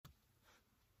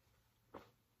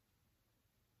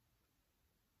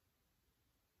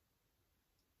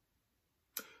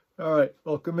All right,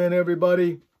 welcome in,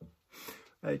 everybody.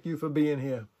 Thank you for being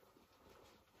here.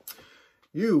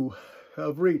 You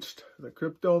have reached the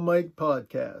Crypto Mike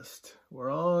podcast.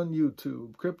 We're on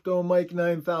YouTube. Crypto Mike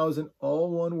 9000, all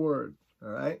one word.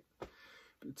 All right. If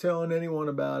you're telling anyone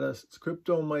about us, it's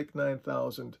Crypto Mike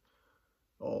 9000,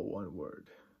 all one word.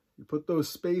 You put those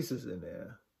spaces in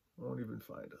there, you won't even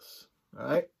find us. All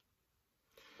right.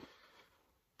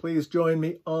 Please join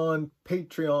me on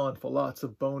Patreon for lots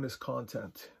of bonus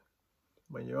content.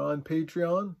 When you're on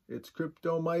Patreon, it's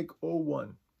Crypto Mike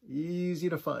 01. Easy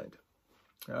to find.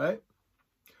 All right.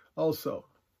 Also,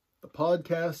 the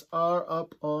podcasts are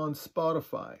up on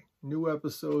Spotify. New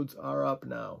episodes are up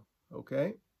now.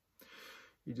 Okay.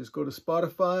 You just go to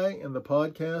Spotify and the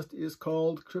podcast is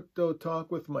called Crypto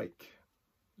Talk with Mike.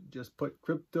 Just put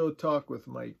Crypto Talk with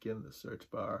Mike in the search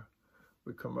bar.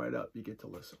 We come right up. You get to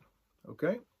listen.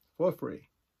 Okay. For free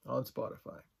on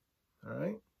Spotify. All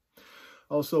right.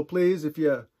 Also, please, if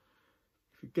you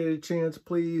get a chance,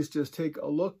 please just take a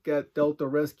look at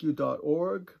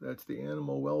deltarescue.org. That's the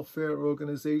animal welfare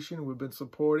organization we've been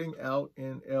supporting out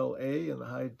in LA in the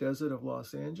high desert of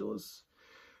Los Angeles.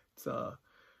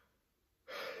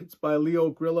 It's by Leo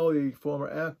Grillo, the former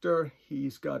actor.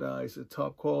 He's a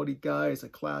top quality guy. He's a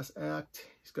class act.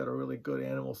 He's got a really good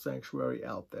animal sanctuary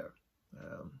out there.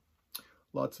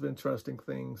 Lots of interesting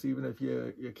things. Even if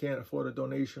you can't afford a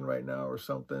donation right now or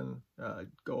something,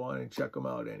 go on and check them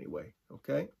out anyway,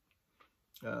 okay?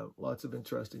 Lots of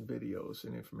interesting videos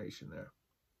and information there.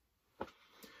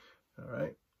 All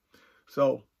right?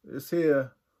 So, this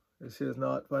here is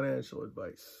not financial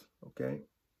advice, okay?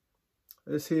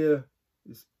 This here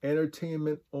is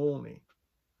entertainment only,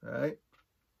 all right?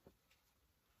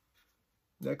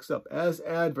 Next up, as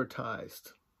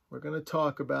advertised, we're going to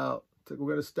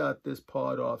start this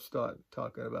pod off,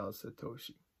 talking about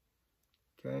Satoshi.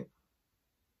 Okay?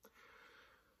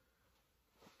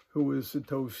 Who is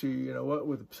Satoshi? You know, what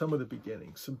were some of the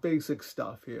beginnings? Some basic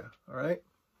stuff here, all right?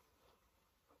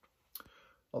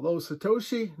 Although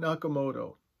Satoshi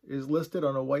Nakamoto is listed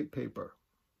on a white paper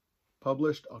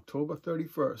published October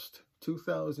 31st,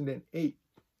 2008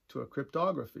 to a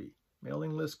cryptography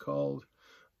mailing list called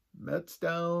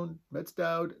Metsdown.com.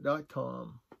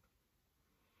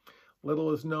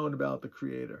 Little is known about the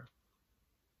creator.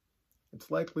 It's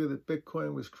likely that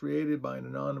Bitcoin was created by an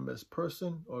anonymous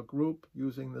person or group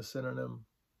using the synonym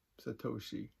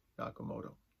Satoshi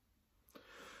Nakamoto.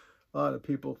 A lot of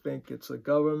people think it's a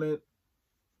government.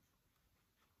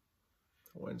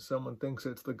 When someone thinks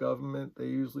it's the government, they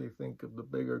usually think of the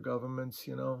bigger governments,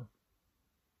 you know.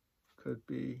 Could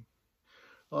be.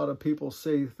 A lot of people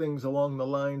say things along the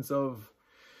lines of,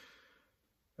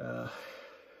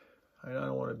 I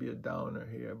don't want to be a downer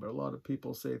here, but a lot of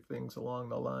people say things along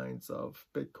the lines of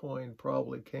Bitcoin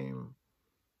probably came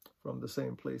from the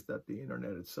same place that the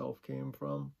internet itself came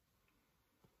from.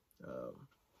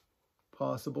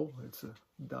 Possible. It's a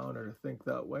downer to think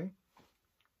that way.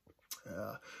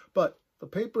 But the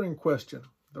paper in question,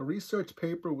 the research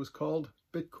paper was called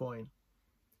Bitcoin,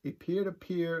 a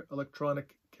peer-to-peer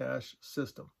electronic cash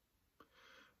system.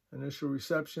 Initial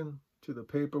reception to the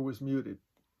paper was muted.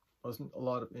 Wasn't a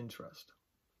lot of interest.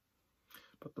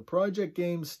 But the project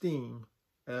gained steam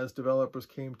as developers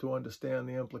came to understand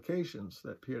the implications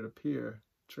that peer-to-peer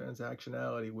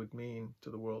transactionality would mean to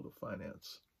the world of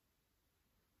finance.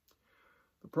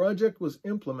 The project was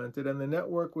implemented and the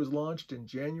network was launched in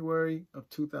January of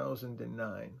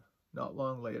 2009, not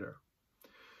long later.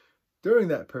 During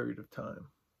that period of time,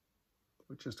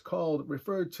 which is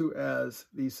referred to as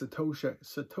the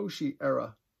Satoshi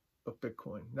era of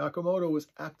Bitcoin, Nakamoto was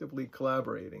actively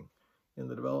collaborating in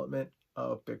the development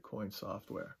of Bitcoin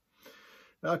software.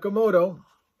 Nakamoto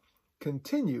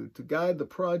continued to guide the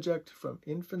project from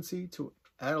infancy to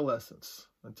adolescence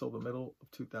until the middle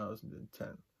of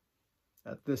 2010.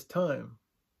 At this time,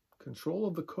 control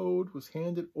of the code was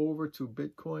handed over to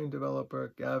Bitcoin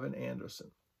developer Gavin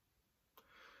Anderson.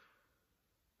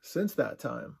 Since that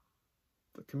time,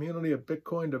 the community of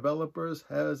Bitcoin developers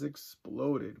has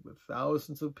exploded with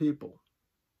thousands of people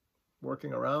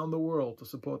working around the world to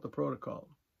support the protocol.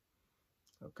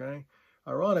 Okay?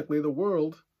 Ironically, the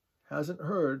world hasn't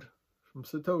heard from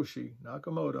Satoshi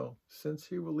Nakamoto since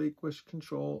he relinquished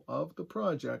control of the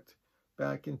project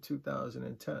back in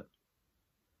 2010.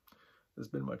 There's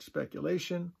been much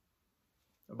speculation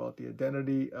about the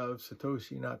identity of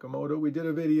Satoshi Nakamoto. We did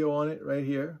a video on it right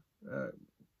here.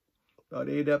 About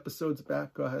 8 episodes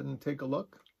back. Go ahead and take a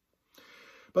look.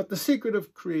 But the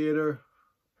secretive creator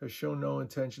has shown no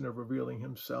intention of revealing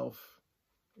himself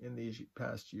in these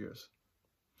past years.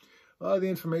 A lot of the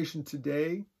information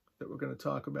today that we're going to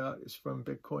talk about is from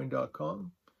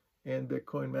Bitcoin.com. and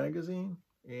Bitcoin Magazine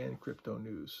and Crypto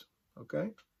News.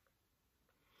 Okay?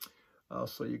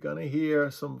 So you're going to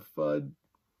hear some FUD.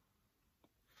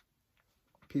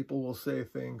 People will say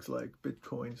things like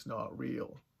Bitcoin's not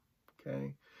real.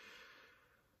 Okay?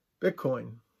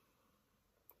 Bitcoin,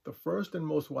 the first and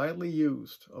most widely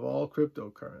used of all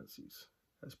cryptocurrencies,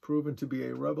 has proven to be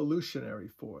a revolutionary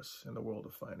force in the world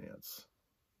of finance.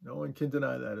 No one can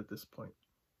deny that at this point.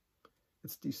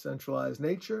 Its decentralized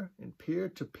nature and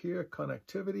peer-to-peer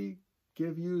connectivity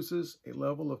give users a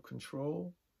level of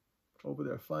control over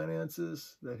their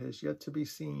finances that has yet to be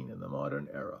seen in the modern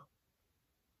era.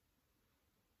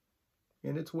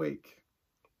 In its wake,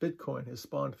 Bitcoin has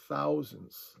spawned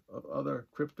thousands of other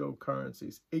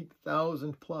cryptocurrencies,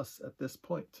 8,000 plus at this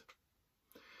point,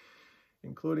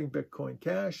 including Bitcoin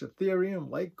Cash, Ethereum,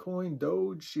 Litecoin,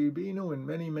 Doge, Shiba Inu, and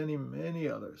many, many, many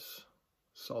others.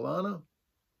 Solana,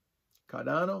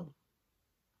 Cardano.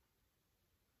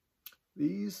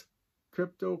 These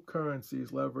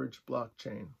cryptocurrencies leverage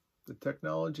blockchain, the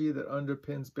technology that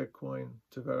underpins Bitcoin,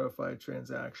 to verify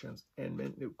transactions and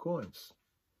mint new coins.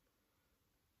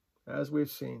 As we've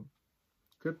seen,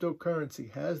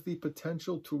 cryptocurrency has the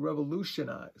potential to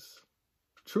revolutionize,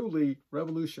 truly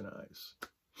revolutionize,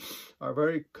 our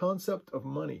very concept of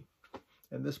money,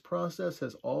 and this process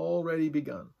has already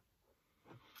begun.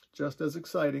 Just as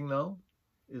exciting, though,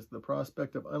 is the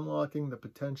prospect of unlocking the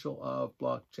potential of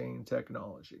blockchain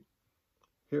technology.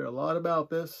 Hear a lot about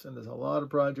this, and there's a lot of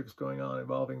projects going on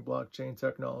involving blockchain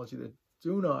technology that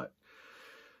do not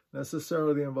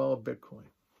necessarily involve Bitcoin.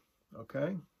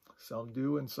 Okay? Some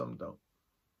do and some don't.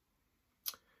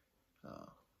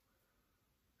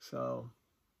 So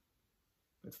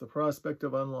it's the prospect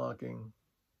of unlocking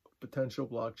potential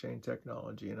blockchain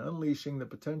technology and unleashing the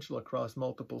potential across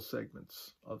multiple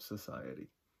segments of society.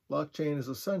 Blockchain is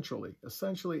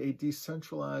essentially a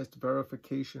decentralized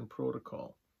verification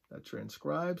protocol that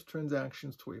transcribes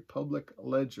transactions to a public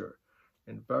ledger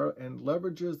and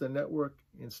leverages the network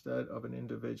instead of an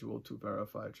individual to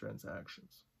verify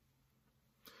transactions.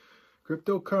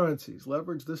 Cryptocurrencies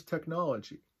leverage this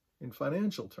technology in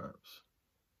financial terms,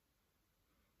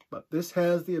 but this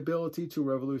has the ability to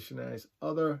revolutionize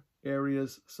other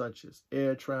areas such as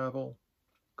air travel,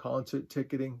 concert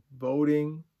ticketing,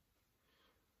 voting.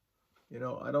 You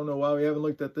know, I don't know why we haven't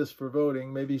looked at this for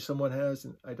voting. Maybe someone has,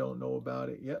 and I don't know about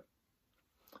it yet.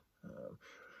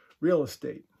 Real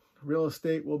estate. Real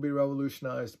estate will be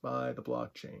revolutionized by the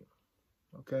blockchain.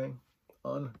 Okay?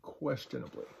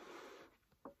 Unquestionably.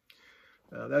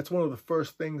 That's one of the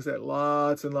first things that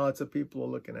lots and lots of people are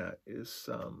looking at is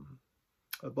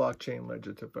a blockchain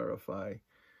ledger to verify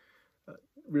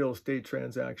real estate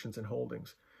transactions and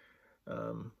holdings.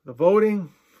 The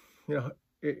voting, you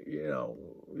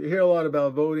hear a lot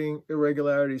about voting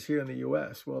irregularities here in the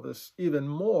U.S. Well, there's even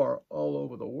more all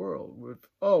over the world. We've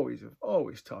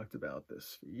always talked about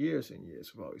this for years and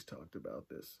years. We've always talked about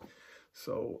this.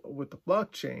 So with the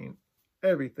blockchain,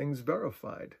 everything's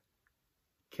verified.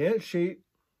 Can't cheat,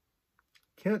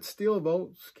 can't steal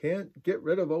votes, can't get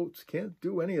rid of votes, can't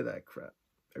do any of that crap.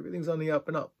 Everything's on the up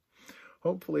and up.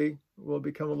 Hopefully, we'll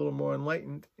become a little more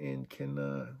enlightened and can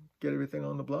get everything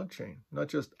on the blockchain. Not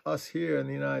just us here in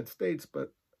the United States,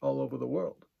 but all over the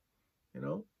world. You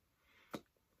know?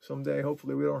 Someday,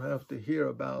 hopefully, we don't have to hear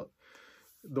about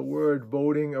the word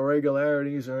voting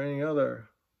irregularities or any other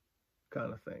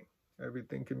kind of thing.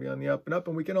 Everything can be on the up and up,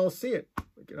 and we can all see it.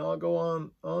 We can all go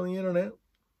on the internet,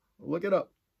 look it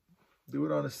up, do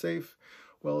it on a safe,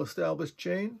 well-established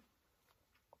chain.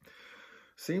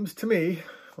 Seems to me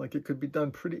like it could be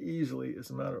done pretty easily, as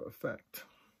a matter of fact.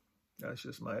 That's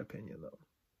just my opinion, though.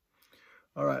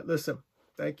 All right, listen,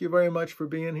 thank you very much for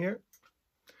being here.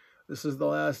 This is the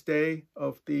last day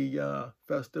of the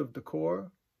festive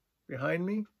decor behind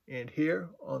me and here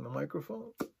on the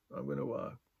microphone. I'm going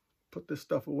to put this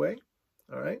stuff away.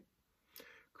 All right.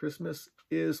 Christmas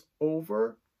is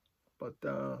over, but,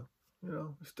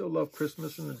 I still love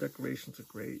Christmas, and the decorations are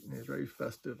great, and it's very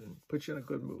festive and puts you in a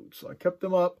good mood. So I kept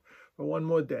them up for one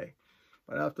more day.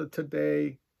 But after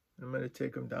today, I'm going to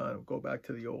take them down and go back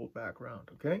to the old background,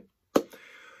 okay?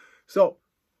 So,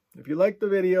 if you like the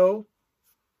video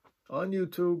on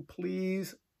YouTube,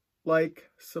 please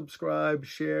like, subscribe,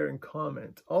 share, and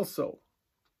comment. Also,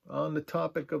 on the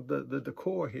topic of the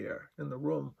decor here in the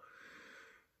room,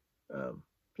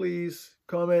 please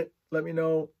comment. Let me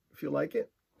know if you like it.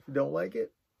 If you don't like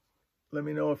it, let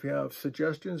me know if you have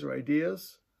suggestions or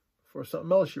ideas for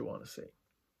something else you want to see.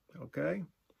 Okay?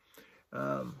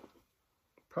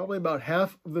 Probably about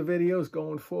half of the videos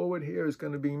going forward here is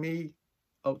going to be me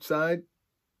outside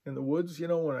in the woods,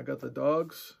 when I got the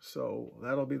dogs. So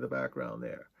that'll be the background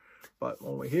there. But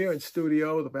when we're here in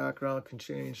studio, the background can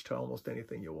change to almost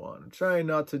anything you want. I'm trying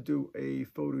not to do a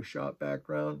Photoshop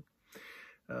background.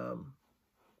 Don't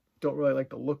really like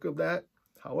the look of that.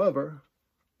 However,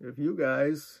 if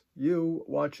you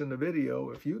watching the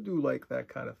video, if you do like that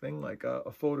kind of thing, like a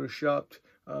Photoshopped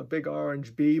big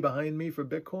orange bee behind me for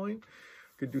Bitcoin,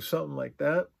 could do something like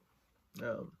that.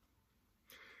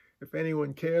 If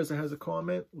anyone cares or has a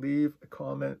comment, leave a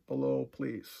comment below,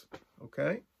 please.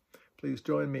 Okay? Please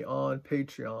join me on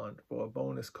Patreon for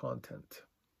bonus content.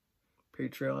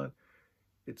 Patreon,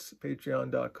 it's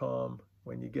patreon.com.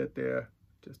 When you get there,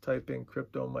 just type in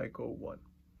CryptoMike01.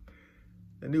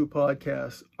 The new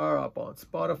podcasts are up on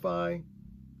Spotify.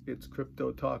 It's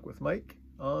Crypto Talk with Mike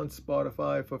on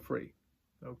Spotify for free.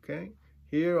 Okay?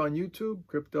 Here on YouTube,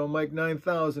 Crypto Mike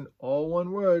 9000, all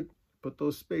one word. Put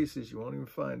those spaces, you won't even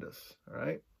find us. All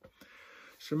right?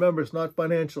 Just remember, it's not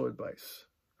financial advice.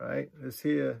 All right? This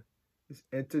here is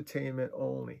entertainment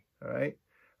only. All right?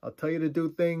 I'll tell you to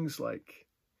do things like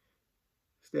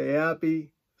stay happy,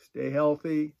 stay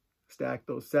healthy, stack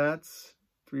those sats.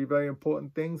 3 very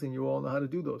important things, and you all know how to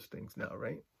do those things now,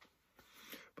 right?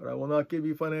 But I will not give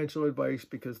you financial advice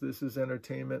because this is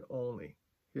entertainment only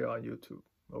here on YouTube,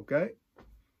 okay?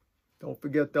 Don't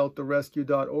forget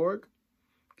deltarescue.org.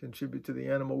 Contribute to the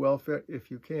animal welfare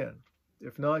if you can.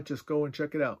 If not, just go and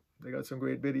check it out. They got some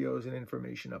great videos and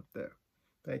information up there.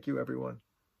 Thank you, everyone.